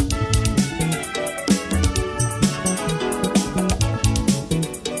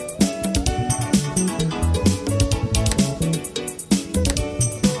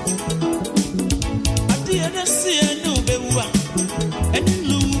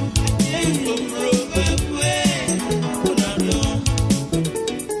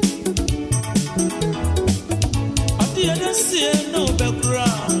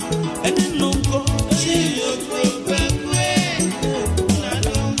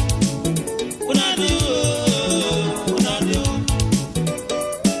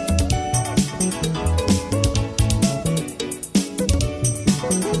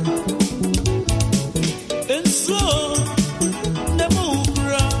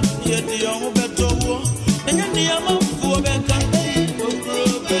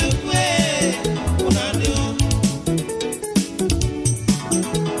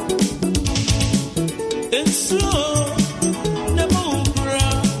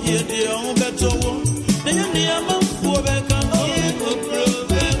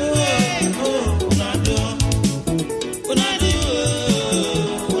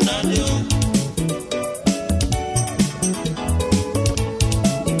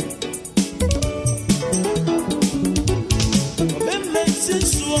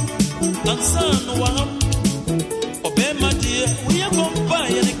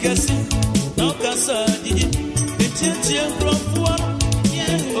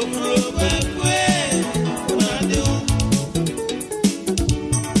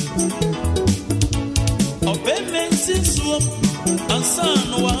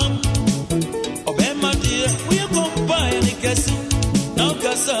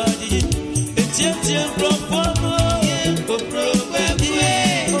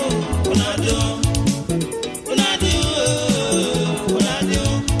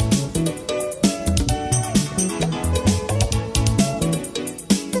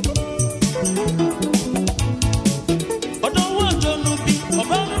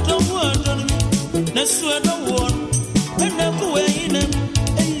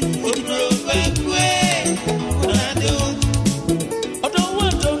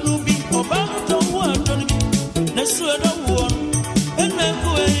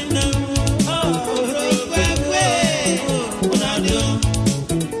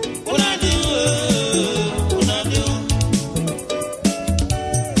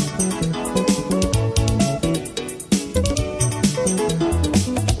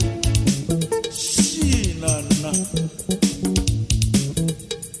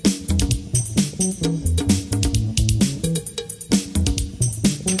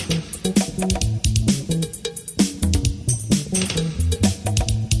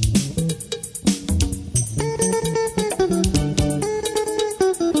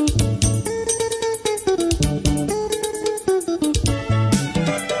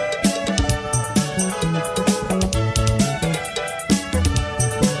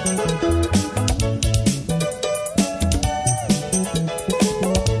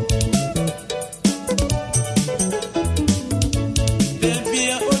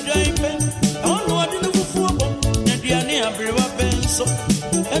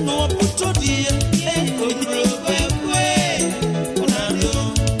 and no put to the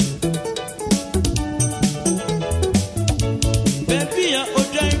baby, I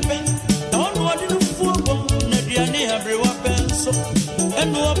don't want to football, Nadiani, everyone pencil,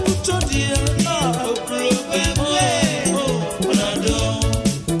 and no put to the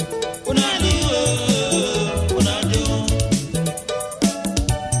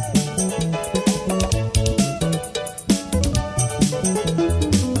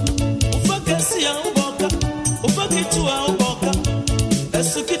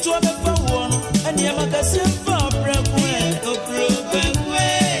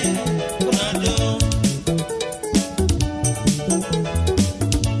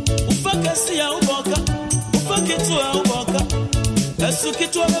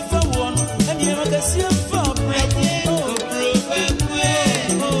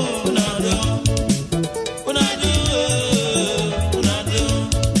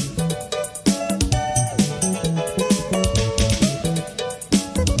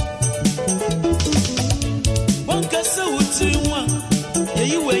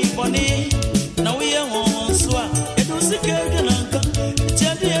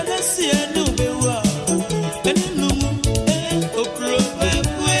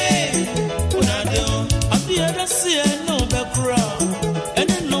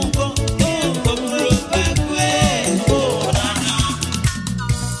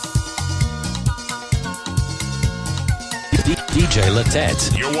DJ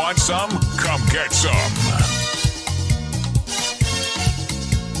Tête. You want some? Come get some.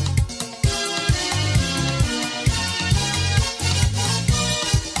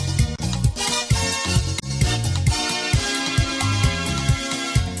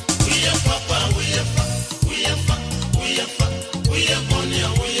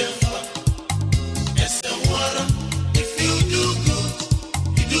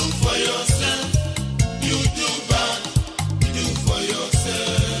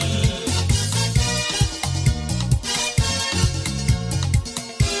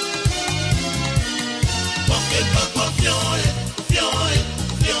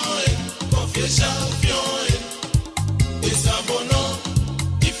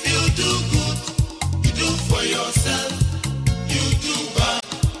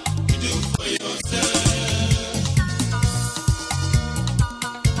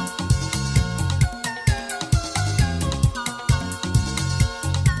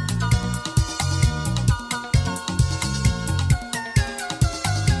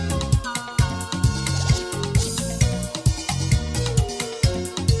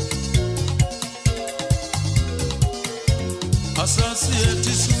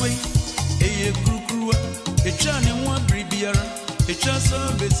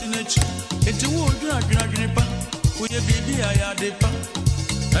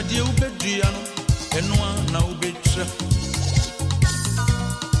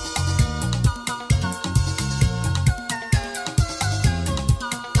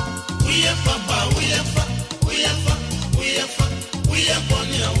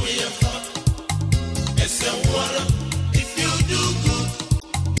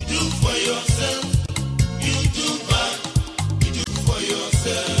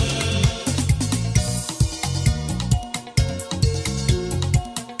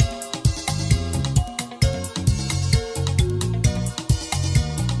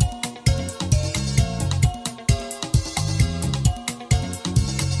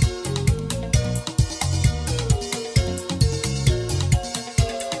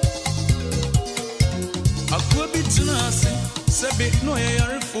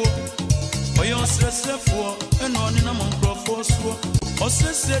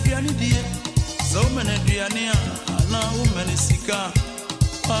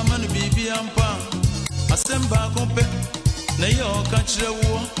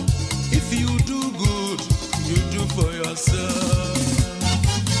 If you do good, you do for yourself.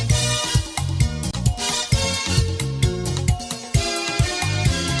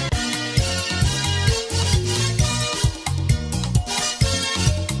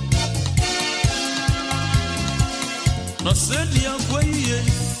 No said ya kwaye,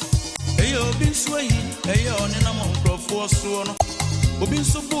 eyo bin sway, eyo ni na monkrofo so no. Obi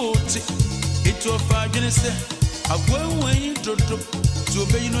so boti, itu ofa gene se, agwa yin toto, to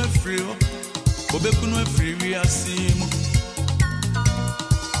be no free o. Obeku no free wi asimu.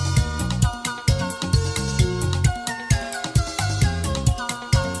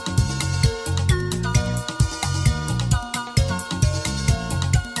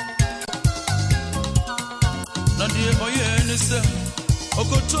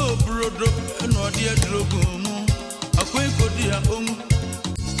 Okoto brodo no dia drogumu akwai kodia omu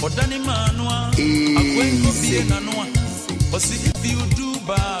Odani manwa, akwenko bie nanwa. But see, if you do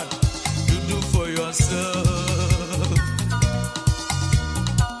bad, you do for yourself.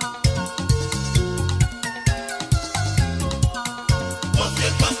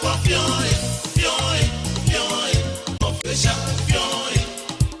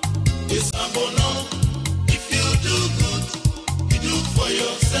 If you do good, you do for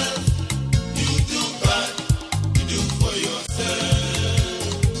yourself. You do bad, you do for yourself.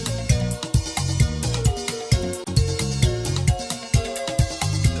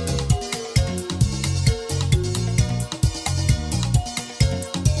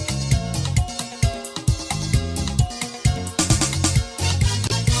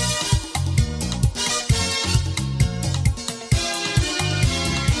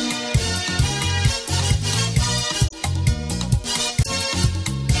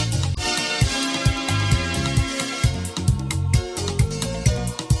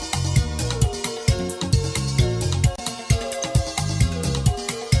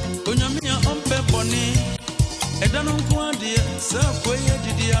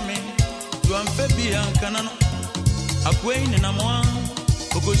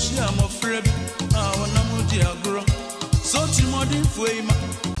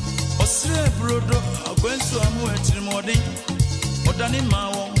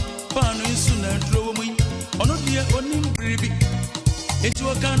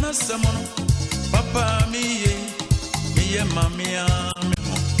 Papa me mammy,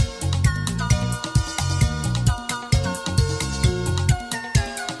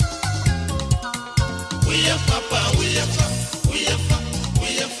 we are Papa, we are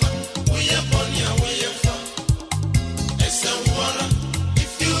Bonia, we are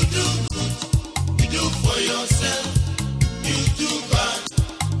if you do good, you do for yourself. You do bad,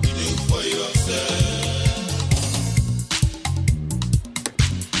 you do for yourself.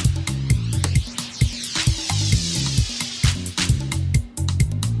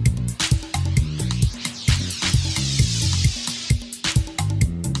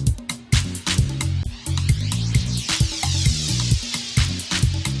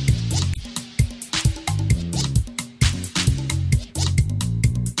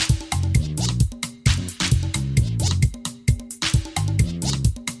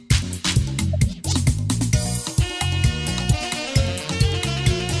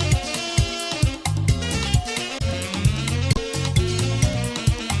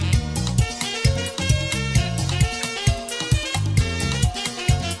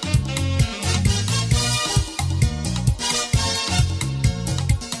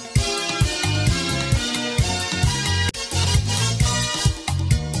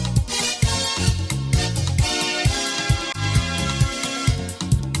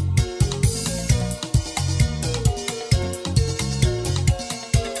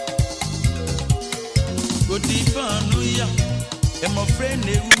 I'm a friend,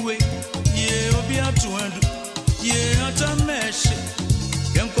 yeah, Obia to end, yeah, at a mesh,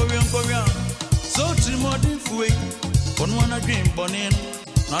 young Korean, so Timothy Fue, on one a dream bonin,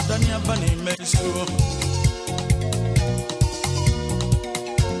 not any bunny makes you.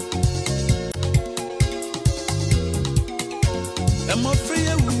 I'm a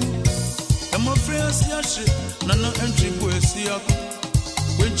free, Siashi, Nana entry boy, Siako,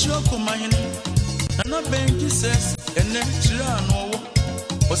 when Choko mine, and a bench says. And then Chirano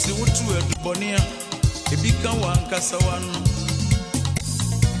was the wood to a Bonia, a big one Cassawan.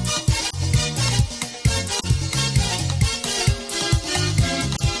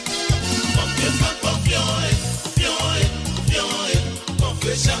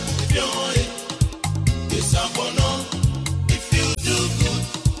 If you do good,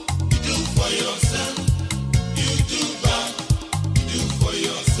 you do for yourself. You do bad, you do for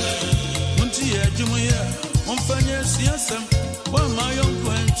yourself. Muntia Jumuya. Yes, yes, one my own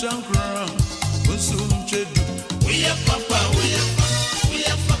point,